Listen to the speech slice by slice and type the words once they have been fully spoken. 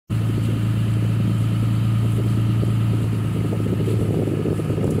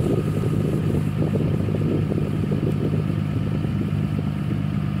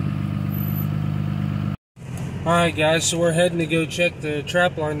Alright guys, so we're heading to go check the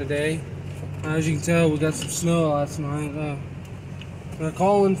trap line today. As you can tell, we got some snow last night. They're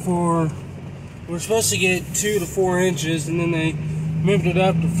calling for, we're supposed to get 2 to 4 inches, and then they moved it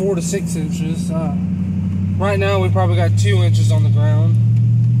up to 4 to 6 inches. Right now we probably got 2 inches on the ground.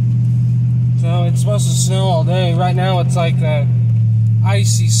 So it's supposed to snow all day. Right now it's like that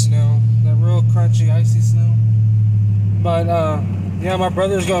icy snow, that real crunchy icy snow. But yeah, my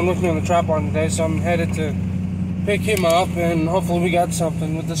brother's going with me on the trap line today, so I'm headed to pick him up, and hopefully we got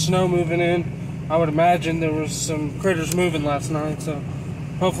something. With the snow moving in, I would imagine there was some critters moving last night, so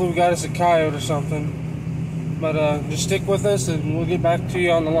hopefully we got us a coyote or something. But just stick with us and we'll get back to you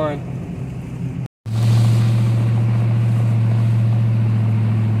on the line.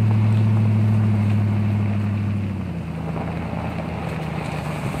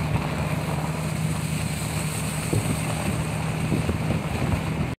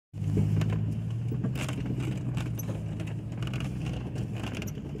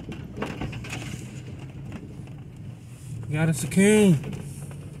 Got us a coon.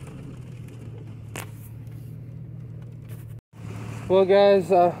 Well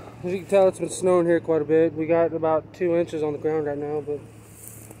guys, as you can tell, it's been snowing here quite a bit. We got about 2 inches on the ground right now, but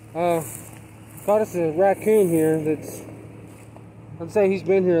caught us a raccoon here that's, I'd say he's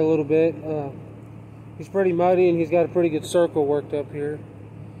been here a little bit. He's pretty muddy and he's got a pretty good circle worked up here.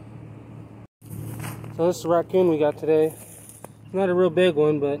 So this is the raccoon we got today. Not a real big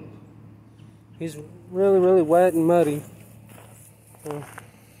one, but he's really wet and muddy.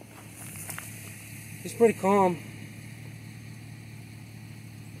 He's pretty calm.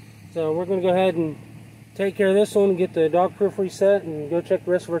 So we're going to go ahead and take care of this one and get the dog proof reset and go check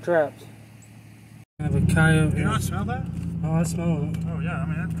the rest of our traps. I have a coyote. Do you not smell that? Oh, I smell it. Oh yeah, I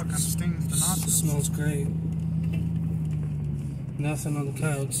mean that fucking stings the nostrils. It smells great. Nothing on the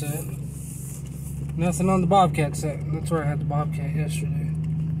coyote set. Nothing on the bobcat set. That's where I had the bobcat yesterday.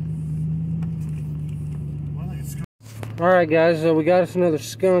 Alright guys, so we got us another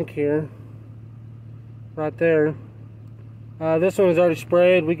skunk here. Right there. This one is already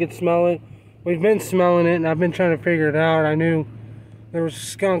sprayed. We could smell it. We've been smelling it and I've been trying to figure it out. I knew there was a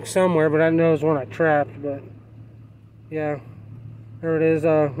skunk somewhere, but I didn't know it was one I trapped. But yeah, there it is.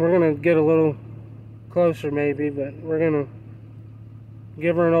 We're going to get a little closer maybe, but we're going to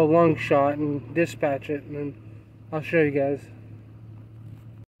give her an old lung shot and dispatch it, and then I'll show you guys.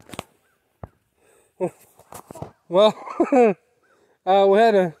 Well, we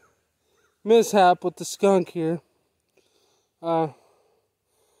had a mishap with the skunk here.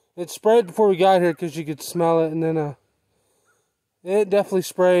 It sprayed before we got here because you could smell it, and then it definitely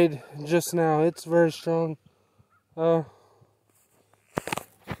sprayed just now. It's very strong. My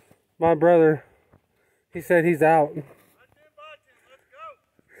brother, he said he's out.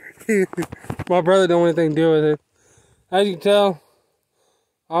 My brother don't want anything to do with it. As you can tell,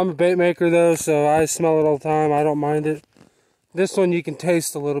 I'm a bait maker though, so I smell it all the time. I don't mind it. This one you can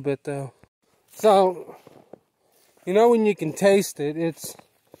taste a little bit though. So, you know when you can taste it, it's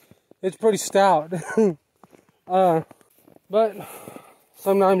pretty stout. But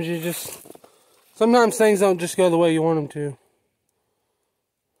sometimes sometimes things don't just go the way you want them to.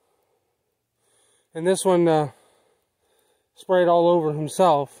 And this one sprayed all over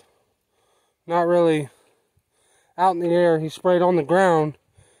himself. Not really out in the air. He sprayed on the ground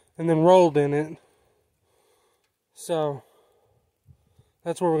and then rolled in it. So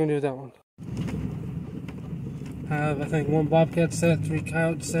that's what we're gonna do with that one. I have, I think, 1 bobcat set, 3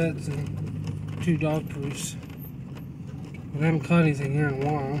 coyote sets, and 2 dog proofs. I haven't caught anything here in a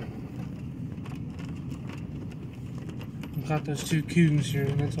while. I've got those 2 coons here,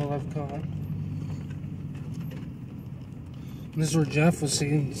 and that's all I've caught. This is where Jeff was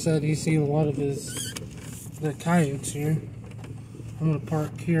seeing. Said he's seen a lot of the coyotes here. I'm gonna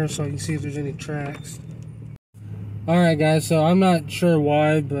park here so I can see if there's any tracks. Alright guys, so I'm not sure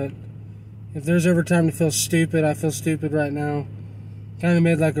why, but if there's ever time to feel stupid, I feel stupid right now. Kind of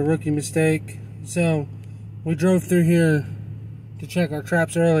made like a rookie mistake. So we drove through here to check our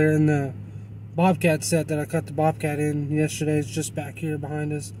traps earlier, and the bobcat set that I cut the bobcat in yesterday is just back here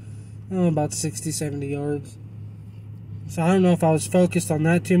behind us. About 60-70 yards. So I don't know if I was focused on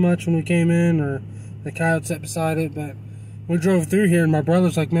that too much when we came in, or the coyote set beside it, but we drove through here and my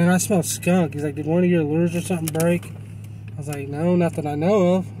brother's like, man, I smell skunk. He's like, did one of your lures or something break? I was like, no, not that I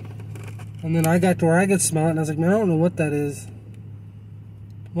know of. And then I got to where I could smell it and I was like, man, I don't know what that is.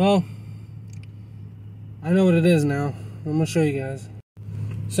 Well, I know what it is now. I'm gonna show you guys.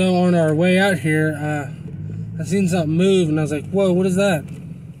 So on our way out here, I seen something move and I was like, whoa, what is that?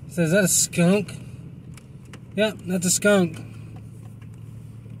 I said, is that a skunk? Yep, that's a skunk.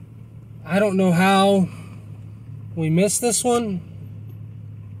 I don't know how we missed this one.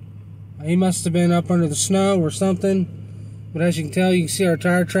 He must have been up under the snow or something. But as you can tell, you can see our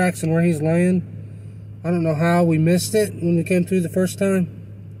tire tracks and where he's laying. I don't know how we missed it when we came through the first time.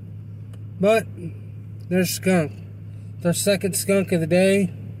 But there's Skunk. It's our second skunk of the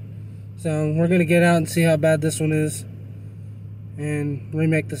day. So we're going to get out and see how bad this one is and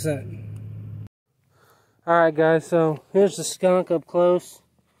remake the set. Alright guys, so here's the skunk up close.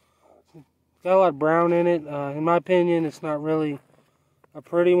 Got a lot of brown in it. In my opinion, it's not really a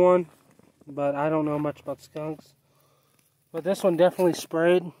pretty one, but I don't know much about skunks. But this one definitely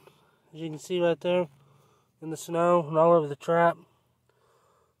sprayed, as you can see right there, in the snow and all over the trap.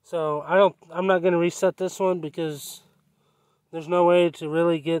 So I'm not going to reset this one because there's no way to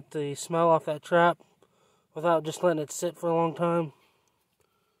really get the smell off that trap without just letting it sit for a long time.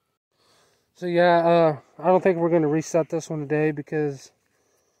 So yeah, I don't think we're going to reset this one today because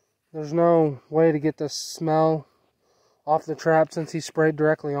there's no way to get the smell off the trap since he sprayed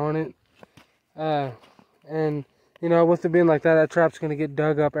directly on it. And, you know, with it being like that, that trap's going to get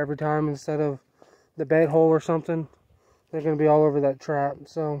dug up every time instead of the bait hole or something. They're going to be all over that trap.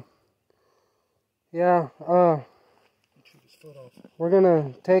 So, yeah, we're going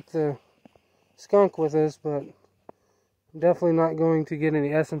to take the skunk with us, but I'm definitely not going to get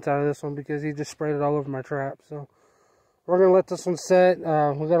any essence out of this one because he just sprayed it all over my trap. So, we're going to let this one set. We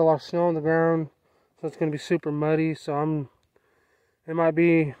got a lot of snow on the ground, so it's going to be super muddy. So it might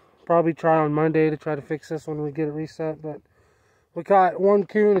be probably try on Monday to try to fix this one when we get it reset. But we caught 1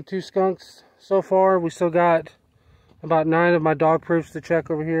 coon and 2 skunks so far. We still got about 9 of my dog proofs to check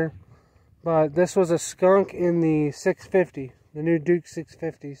over here. But this was a skunk in the 650, the new Duke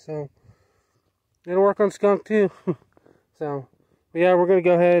 650. So it'll work on skunk too. So, but yeah, we're going to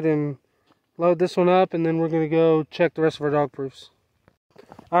go ahead and load this one up, and then we're going to go check the rest of our dog proofs.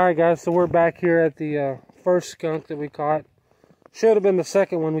 Alright guys, so we're back here at the first skunk that we caught. Should have been the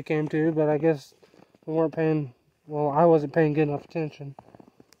second one we came to, but I guess we weren't paying, well, I wasn't paying good enough attention.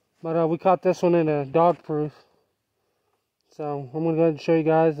 But we caught this one in a dog proof. So I'm going to go ahead and show you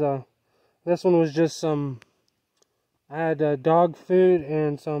guys. This one was just I had dog food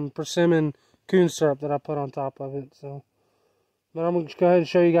and some persimmon coon syrup that I put on top of it. So, but I'm going to go ahead and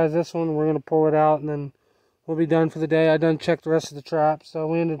show you guys this one. We're going to pull it out and then we'll be done for the day. I done checked the rest of the trap. So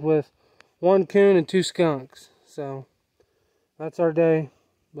we ended with 1 coon and 2 skunks. So that's our day.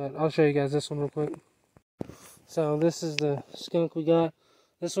 But I'll show you guys this one real quick. So this is the skunk we got.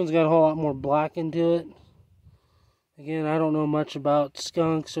 This one's got a whole lot more black into it. Again, I don't know much about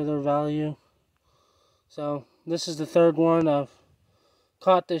skunks or their value. So this is the third one I've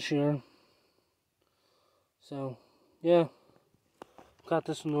caught this year. So yeah, got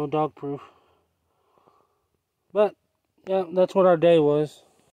this one, no dog proof. But yeah, that's what our day was.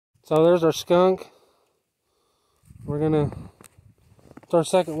 So there's our skunk. It's our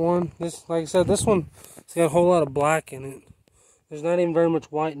second one. This, like I said, this one, it's got a whole lot of black in it. There's not even very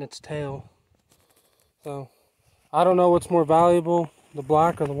much white in its tail. So I don't know what's more valuable, the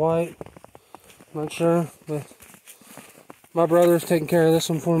black or the white. I'm not sure, but my brother's taking care of this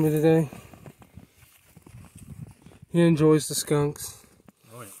one for me today. He enjoys the skunks.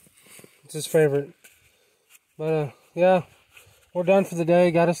 Oh yeah. It's his favorite. But yeah, we're done for the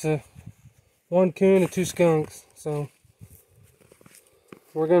day. Got us a 1 coon and 2 skunks. So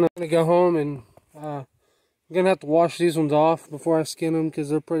we're gonna go home and I'm gonna have to wash these ones off before I skin them because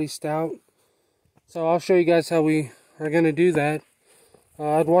they're pretty stout. So I'll show you guys how we are gonna do that.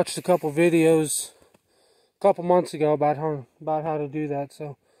 I'd watched a couple videos a couple months ago about how to do that.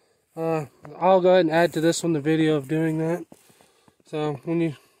 So I'll go ahead and add to this one the video of doing that. So when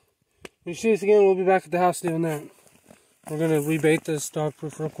you see us again, we'll be back at the house doing that. We're gonna rebait this dog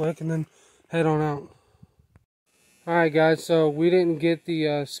proof real quick and then head on out. Alright guys, so we didn't get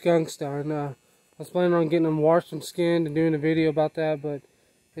the skunks done. I was planning on getting them washed and skinned and doing a video about that, but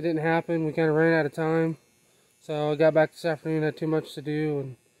it didn't happen. We kind of ran out of time. So I got back this afternoon, had too much to do,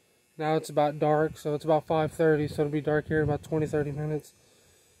 and now it's about dark, so it's about 5:30, so it'll be dark here in about 20-30 minutes.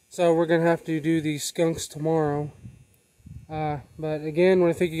 So we're going to have to do these skunks tomorrow. But again, I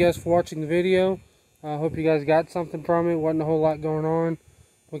want to thank you guys for watching the video. I hope you guys got something from it. Wasn't a whole lot going on.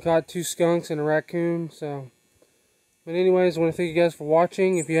 We caught 2 skunks and a raccoon, so... But anyways, I want to thank you guys for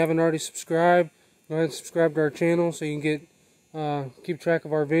watching. If you haven't already subscribed, go ahead and subscribe to our channel so you can get keep track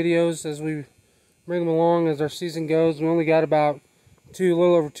of our videos as we bring them along as our season goes. We only got about a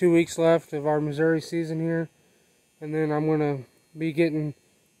little over 2 weeks left of our Missouri season here. And then I'm going to be getting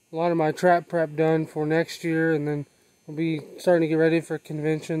a lot of my trap prep done for next year. And then we'll be starting to get ready for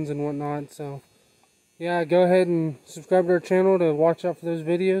conventions and whatnot. So, yeah, go ahead and subscribe to our channel to watch out for those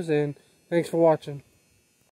videos. And thanks for watching.